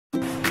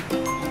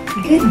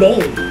Good day,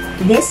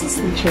 this is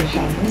Teacher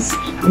Janice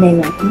and I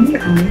welcome you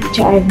all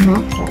to our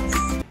math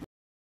class.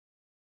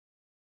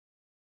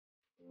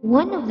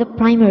 One of the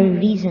primary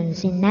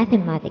reasons in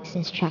mathematics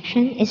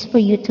instruction is for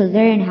you to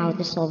learn how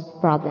to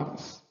solve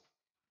problems.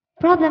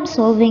 Problem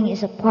solving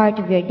is a part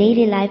of your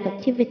daily life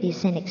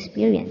activities and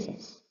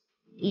experiences.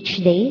 Each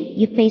day,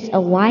 you face a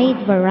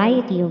wide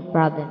variety of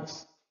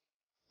problems.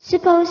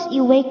 Suppose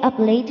you wake up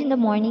late in the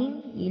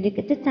morning, you look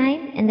at the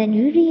time, and then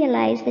you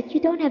realize that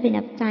you don't have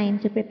enough time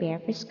to prepare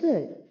for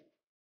school.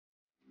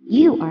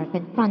 You are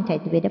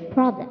confronted with a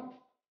problem.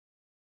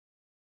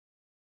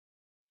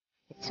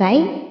 That's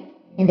why,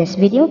 in this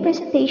video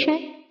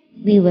presentation,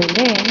 we will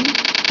learn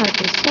how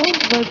to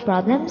solve word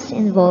problems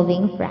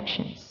involving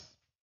fractions.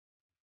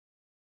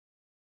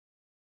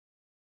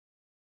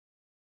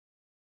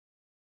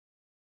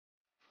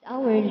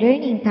 Our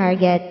learning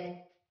target: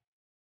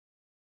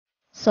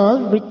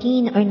 solve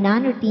routine or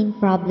non-routine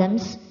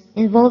problems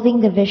involving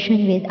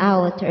division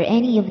without or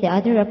any of the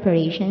other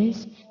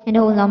operations and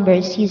whole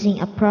numbers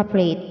using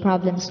appropriate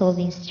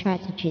problem-solving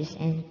strategies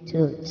and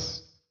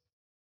tools.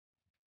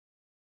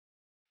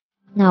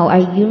 Now,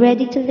 are you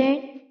ready to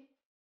learn?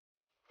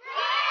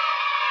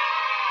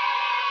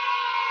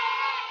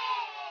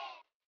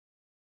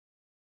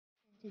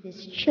 To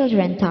these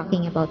children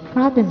talking about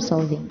problem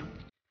solving.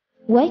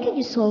 Why can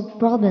you solve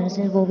problems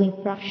involving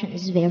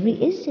fractions very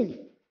easily?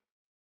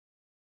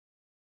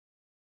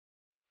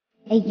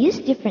 I use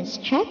different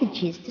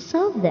strategies to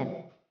solve them.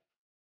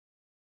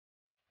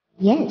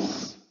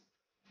 Yes,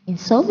 in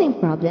solving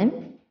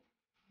problem,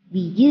 we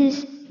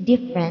use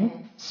different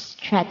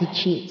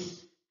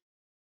strategies.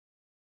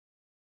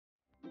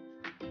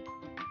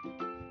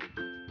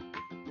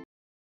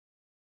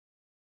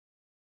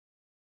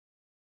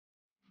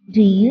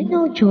 Do you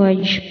know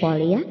George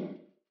Polya?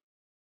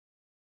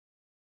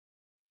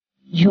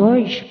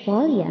 George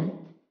Polya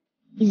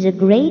is a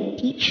great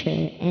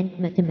teacher and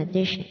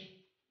mathematician.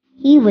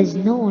 He was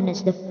known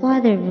as the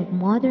father of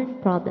modern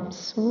problem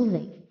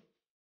solving.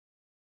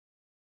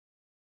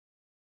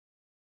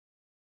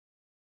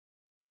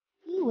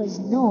 He was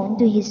known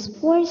to his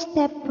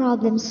four-step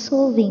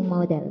problem-solving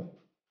model.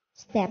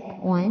 Step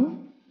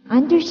 1.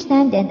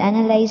 Understand and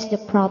analyze the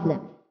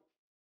problem.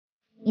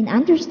 In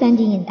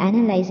understanding and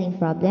analyzing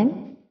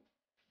problem,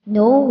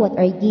 know what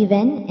are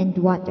given and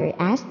what are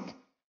asked.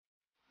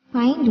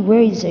 Find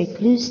words or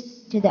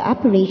clues to the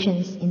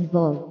operations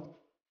involved.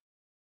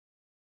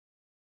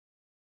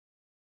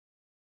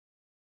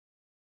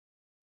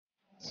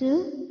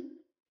 2.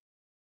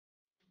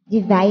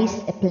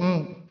 Devise a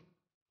plan.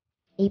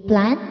 A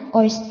plan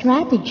or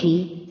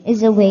strategy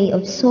is a way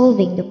of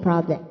solving the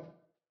problem.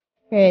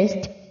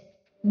 First,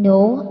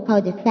 know how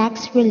the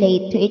facts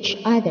relate to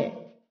each other.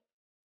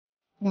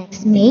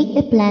 Next, make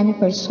a plan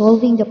for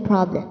solving the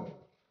problem.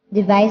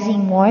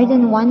 Devising more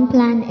than one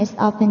plan is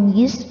often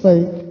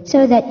useful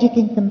so that you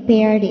can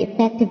compare the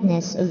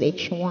effectiveness of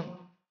each one.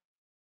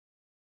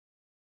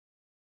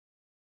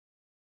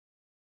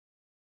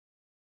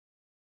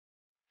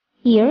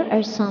 Here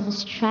are some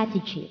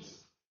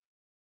strategies: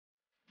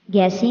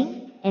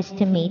 guessing,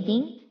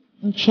 estimating,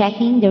 and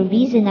checking the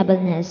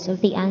reasonableness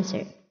of the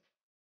answer.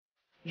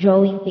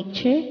 Drawing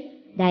picture,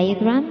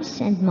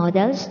 diagrams, and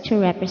models to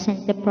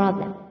represent the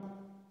problem.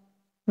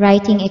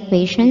 Writing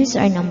equations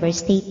or number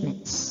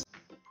statements.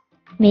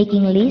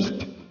 Making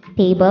lists,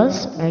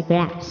 tables, or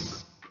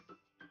graphs.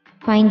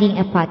 Finding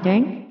a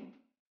pattern.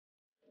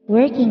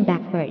 Working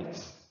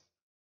backwards.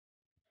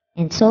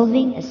 And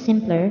solving a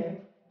simpler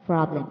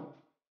problem.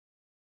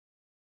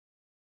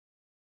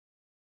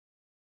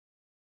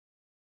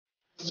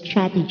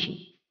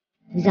 Strategy.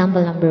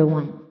 Example number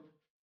 1.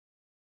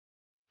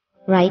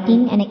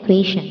 Writing an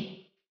equation.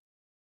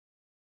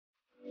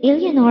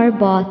 Eleanor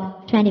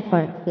bought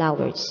 24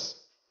 flowers.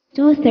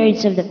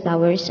 2/3 of the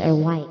flowers are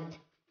white.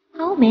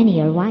 How many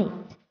are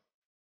white?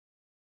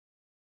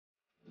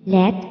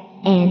 Let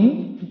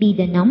n be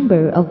the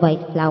number of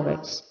white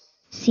flowers.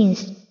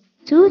 Since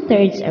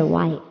 2/3 are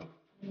white,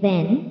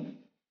 then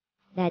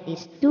that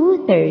is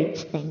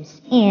 2/3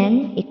 times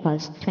n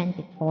equals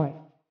 24.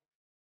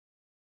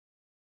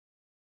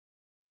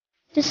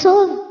 To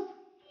solve,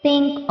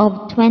 think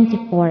of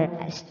 24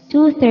 as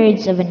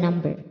 2/3 of a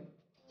number.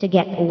 To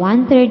get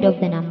 1/3 of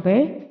the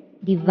number,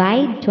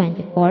 divide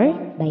 24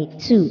 by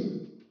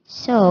 2.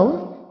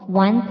 So,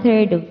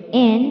 1/3 of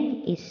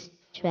n is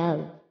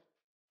 12.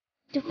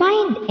 To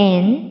find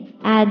n,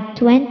 add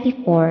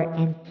 24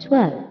 and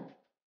 12.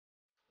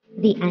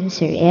 The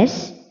answer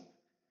is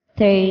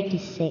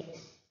 36.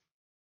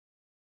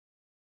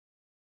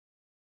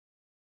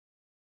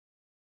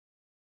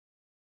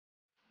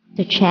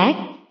 To check,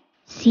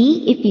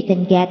 see if you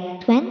can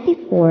get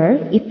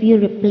 24 if you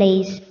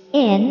replace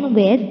n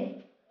with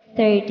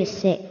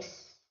 36.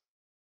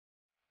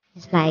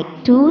 It's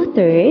like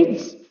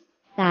 2/3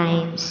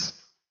 times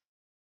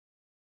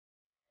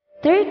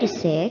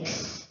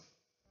 36,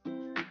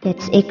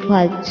 that's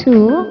equal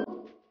to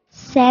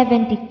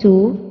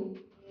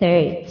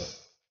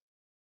 72/3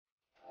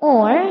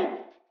 or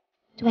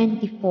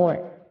 24.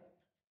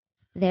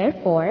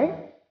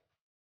 Therefore,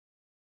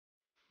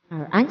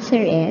 Our answer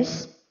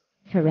is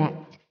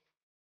correct.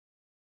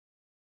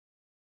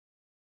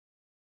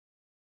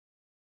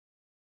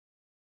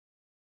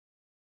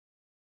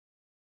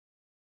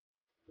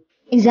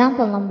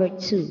 Example number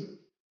 2.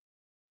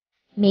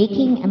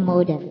 Making a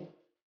model.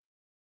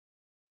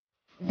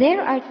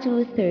 There are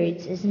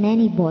 2/3 as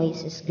many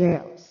boys as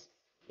girls.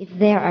 If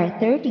there are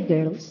 30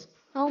 girls,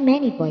 how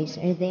many boys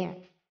are there?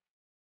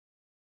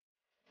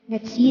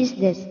 Let's use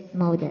this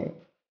model.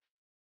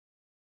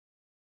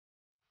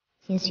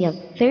 Since you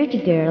have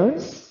 30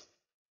 girls,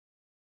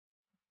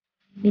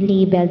 we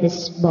label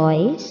this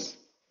boys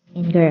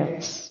and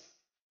girls.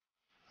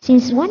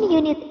 Since one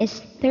unit is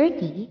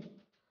 30,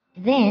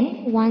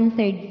 then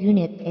 1/3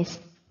 unit is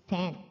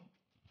 10.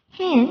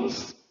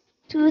 Hence,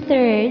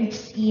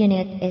 2/3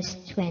 unit is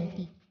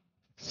 20.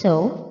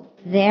 So,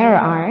 there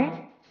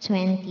are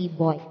 20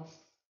 boys.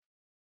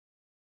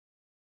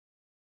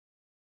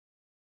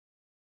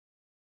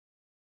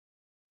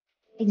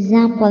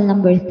 Example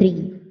number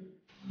 3.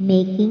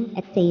 Making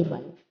a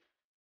table.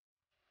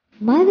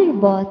 Mother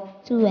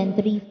bought 2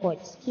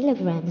 3/4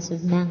 kilograms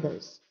of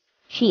mangoes.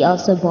 She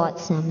also bought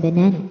some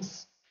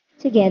bananas.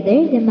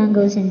 Together, the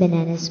mangoes and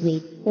bananas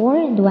weighed 4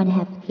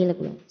 1/2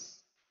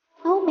 kilograms.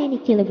 How many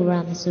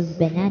kilograms of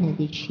banana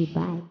did she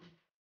buy?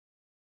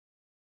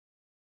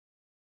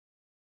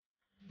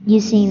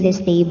 Using this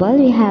table,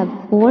 we have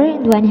 4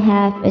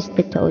 1/2 as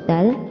the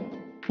total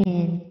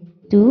and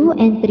 2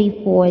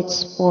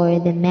 3/4 for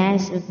the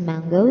mass of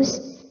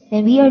mangoes.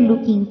 Then we are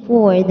looking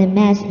for the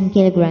mass in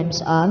kilograms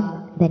of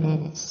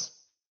bananas.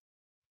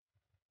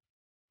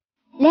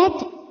 Let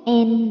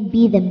N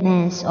be the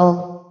mass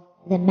of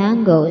the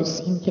mangoes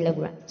in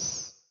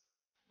kilograms.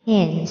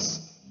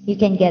 Hence, you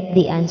can get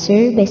the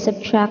answer by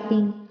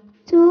subtracting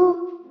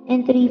 2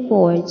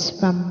 3/4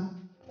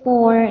 from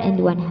 4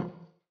 1/2.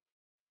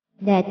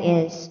 That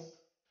is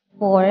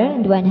 4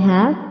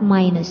 1/2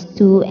 minus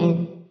 2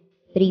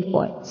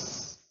 3/4.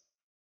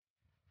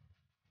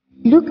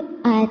 Look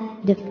at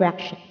the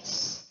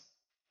fractions.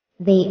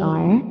 They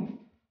are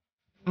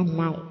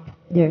unlike.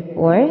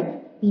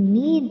 Therefore, we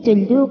need to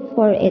look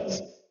for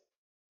its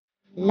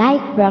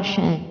like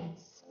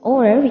fractions,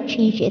 or we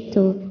change it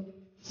to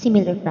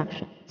similar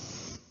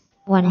fractions.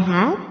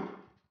 1/2,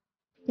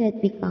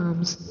 that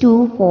becomes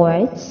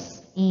 2/4,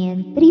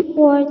 and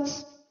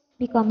 3/4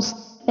 becomes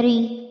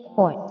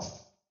 3/4.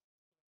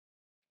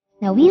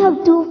 Now we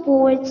have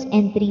 2/4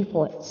 and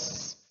 3/4.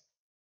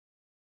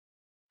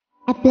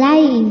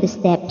 Applying the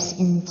steps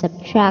in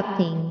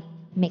subtracting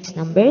mixed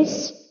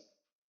numbers,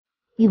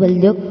 we will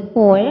look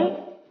for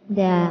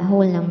the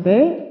whole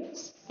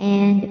numbers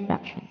and the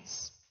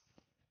fractions.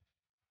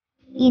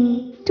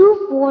 In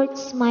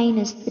 2/4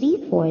 minus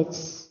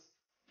 3/4,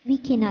 we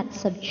cannot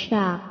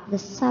subtract the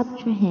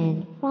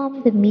subtrahend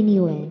from the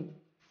minuend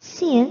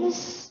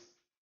since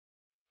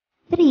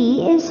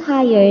 3 is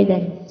higher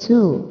than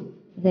 2.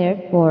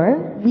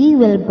 Therefore, we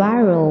will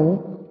borrow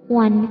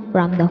 1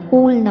 from the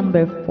whole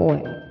number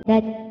 4.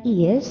 That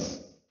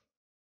is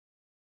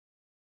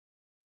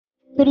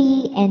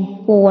 3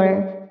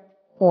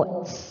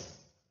 4/4.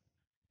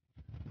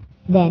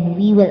 Then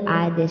we will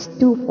add this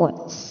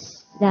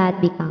 2/4.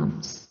 That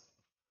becomes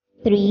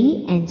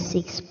 3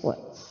 6/4.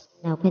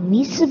 Now, can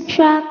we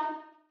subtract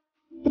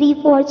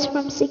 3/4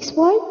 from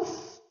 6/4?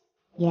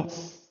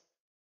 Yes.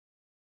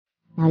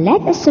 Now,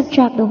 let us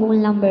subtract the whole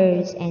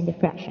numbers and the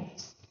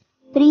fractions.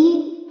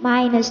 3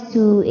 minus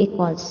 2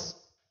 equals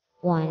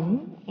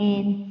 1,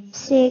 and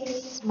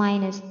 6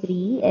 minus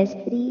 3 is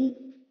 3,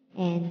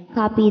 and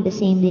copy the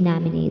same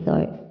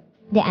denominator.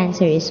 The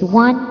answer is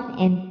 1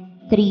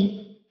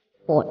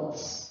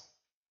 3/4.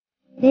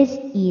 This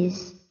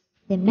is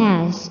the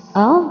mass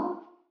of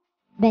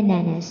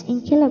bananas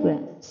in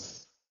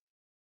kilograms.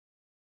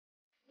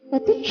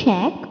 But to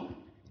check,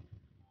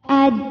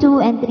 add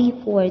 2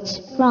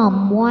 3/4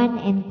 from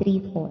 1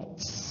 3/4.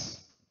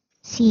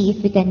 See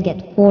if we can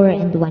get 4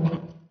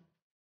 1/2.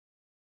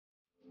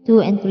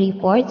 2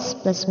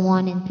 3/4 plus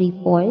 1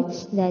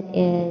 3/4, that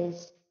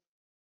is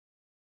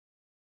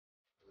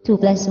 2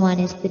 plus 1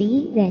 is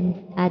 3.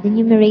 Then add the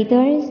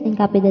numerators and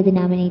copy the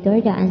denominator.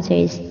 The answer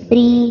is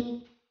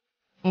 3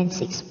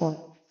 6/4.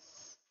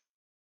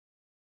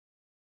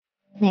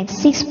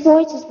 Next,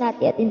 6/4 is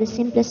not yet in the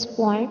simplest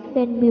form.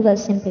 Then we will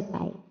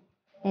simplify.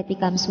 That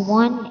becomes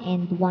 1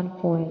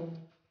 1/4.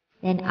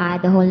 Then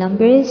add the whole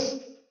numbers.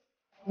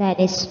 That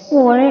is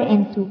 4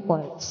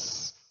 2/4.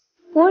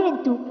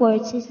 4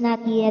 2/4 is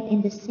not yet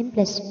in the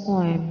simplest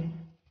form.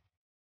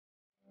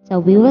 So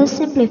we will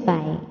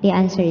simplify. The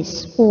answer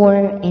is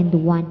 4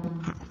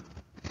 1/2.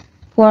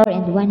 4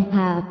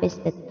 1/2 is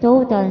the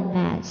total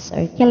mass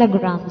or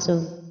kilograms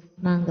of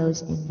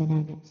mangoes and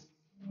bananas.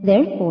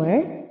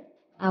 Therefore,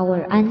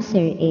 our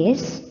answer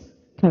is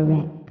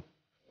correct.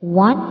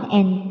 1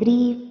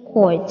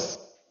 3/4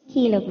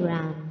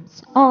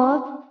 kilograms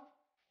of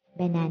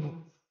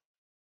bananas.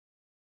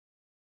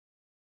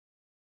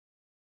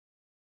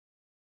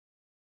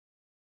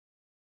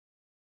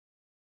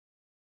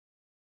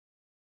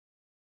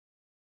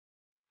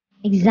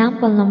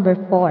 Example number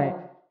 4.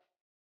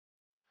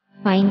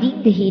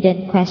 Finding the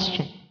hidden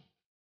question.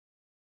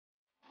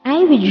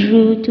 I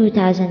withdrew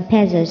 2,000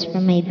 pesos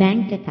from my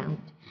bank account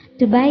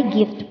to buy a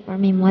gift for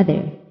my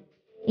mother.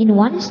 In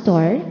one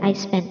store, I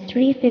spent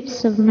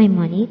 3/5 of my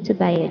money to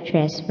buy a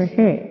dress for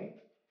her.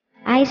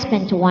 I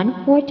spent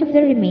 1/4 of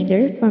the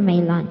remainder for my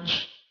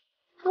lunch.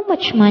 How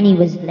much money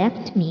was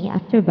left me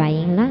after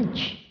buying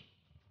lunch?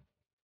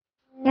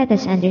 Let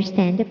us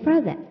understand the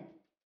problem.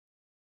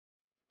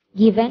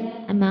 Given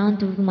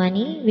amount of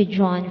money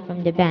withdrawn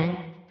from the bank,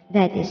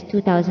 that is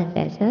 2,000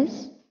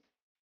 pesos.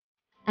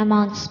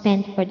 Amount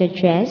spent for the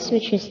dress,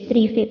 which is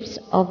 3/5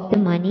 of the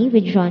money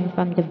withdrawn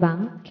from the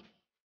bank.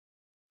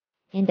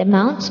 And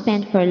amount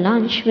spent for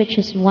lunch, which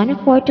is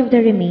 1/4 of the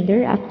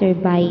remainder after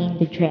buying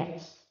the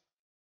dress.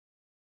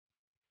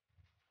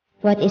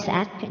 What is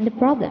asked in the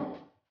problem?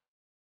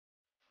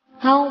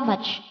 How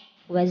much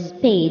was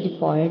paid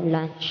for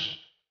lunch?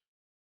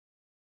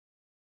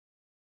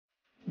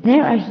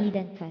 There are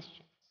hidden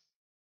questions.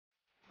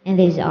 And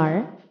these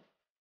are,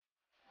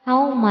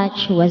 how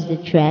much was the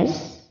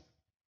dress?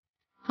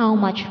 How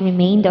much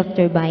remained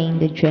after buying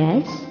the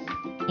dress?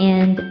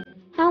 And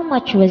how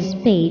much was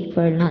paid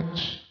for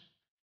lunch?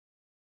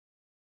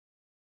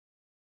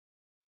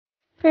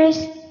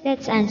 First,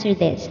 let's answer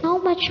this. How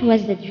much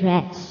was the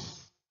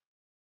dress?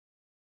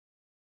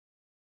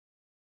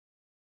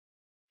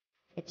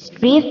 It's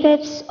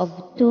 3/5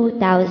 of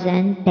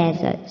 2,000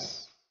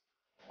 pesos.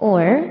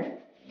 Or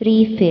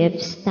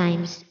 3/5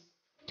 times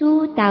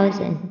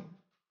 2,000.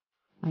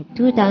 Or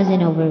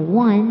 2,000 over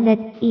 1,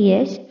 that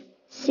is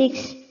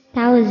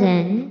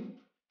 6,000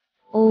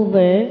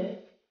 over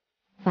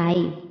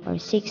 5 or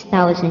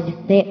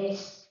 6,000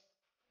 fifths.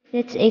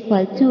 That's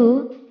equal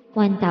to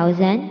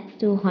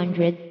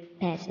 1,200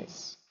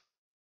 pesos.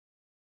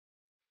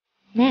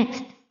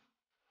 Next,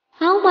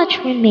 how much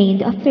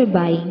remained after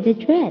buying the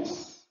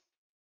dress?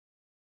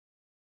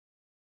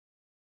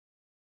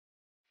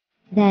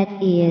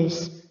 That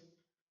is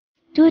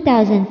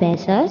 2,000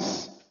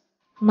 pesos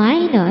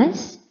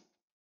minus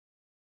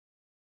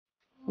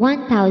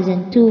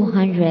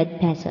 1,200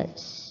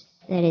 pesos.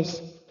 That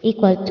is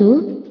equal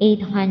to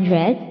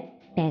 800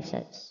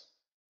 pesos.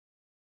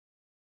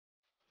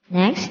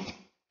 Next,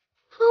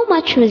 how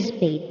much was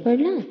paid for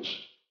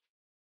lunch?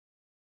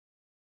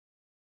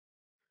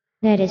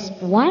 That is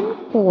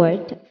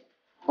 1/4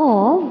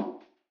 of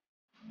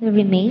the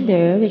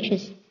remainder, which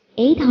is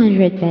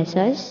 800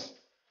 pesos,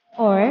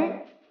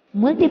 or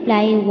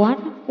multiply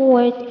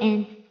 1/4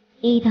 and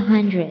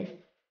 800.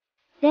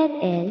 That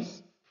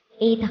is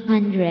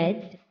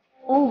 800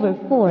 over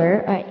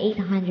 4 or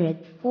 800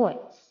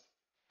 fourths.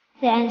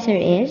 The answer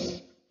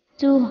is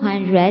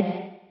 200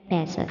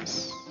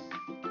 pesos.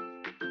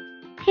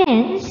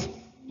 Hence,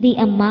 the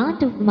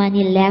amount of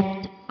money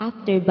left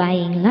after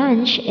buying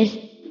lunch is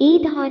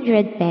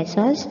 800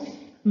 pesos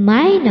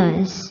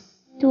minus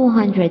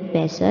 200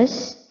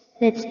 pesos.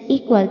 That's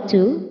equal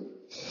to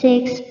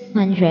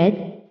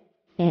 600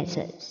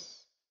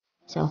 pesos.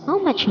 So how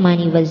much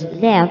money was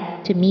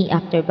left to me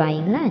after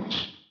buying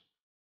lunch?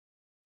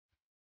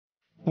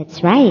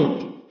 That's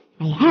right.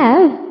 I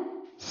have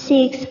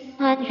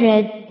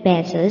 600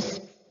 pesos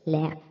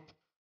left.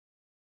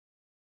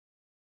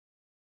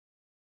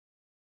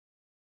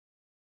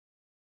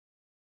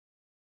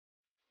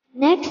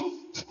 Next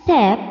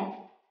step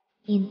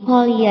in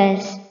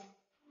Polya's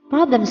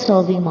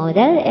problem-solving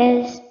model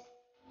is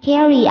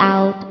carry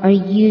out or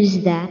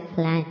use the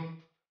plan.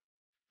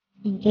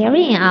 In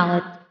carrying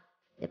out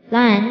the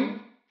plan,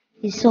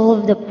 we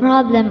solve the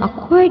problem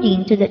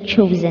according to the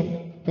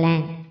chosen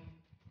plan.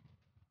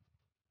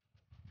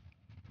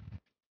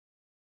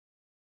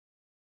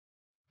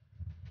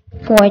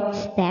 Fourth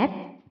step,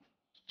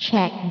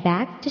 check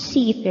back to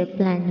see if your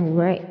plan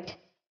worked.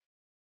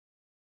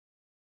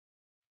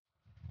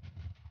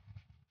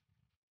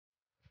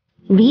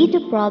 Read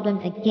the problem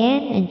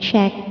again and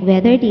check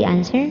whether the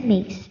answer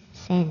makes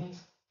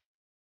sense.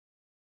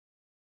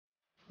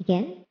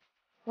 Again,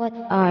 what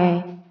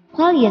are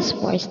Polya's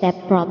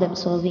four-step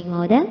problem-solving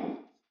model?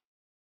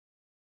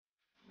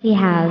 We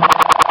have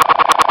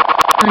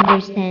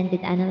understand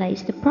and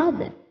analyze the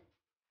problem.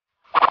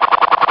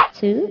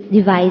 2.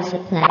 Devise a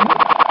plan.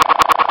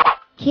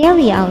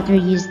 Carry out or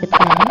use the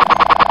plan.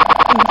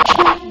 And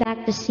check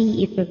back to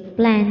see if your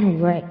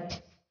plan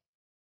worked.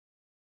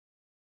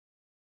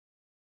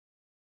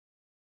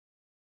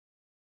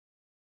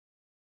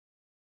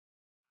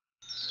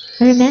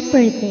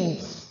 Remember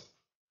this.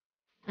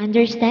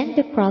 Understand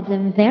the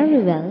problem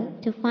very well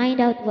to find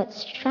out what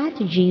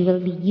strategy will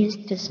be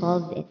used to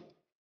solve it.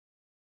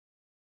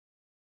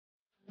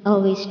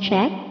 Always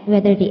check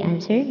whether the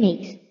answer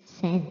makes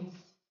sense.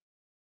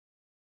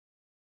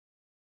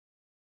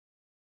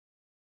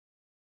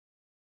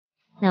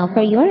 Now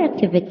for your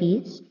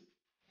activities,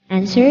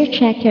 answer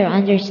check your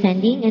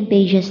understanding on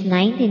pages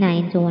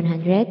 99 to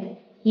 100.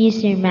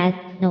 Use your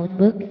math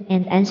notebook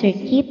and answer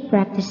keep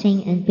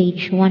practicing on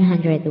page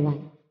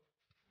 101.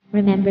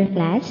 Remember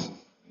class,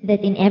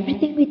 that in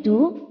everything we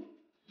do,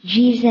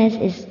 Jesus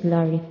is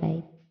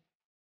glorified.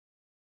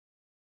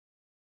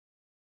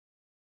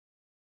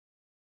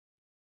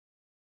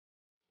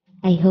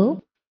 I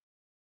hope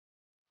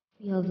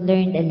you have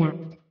learned a lot.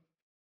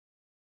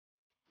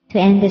 To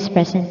end this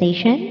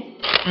presentation,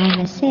 I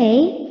must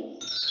say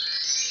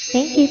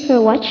thank you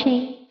for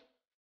watching.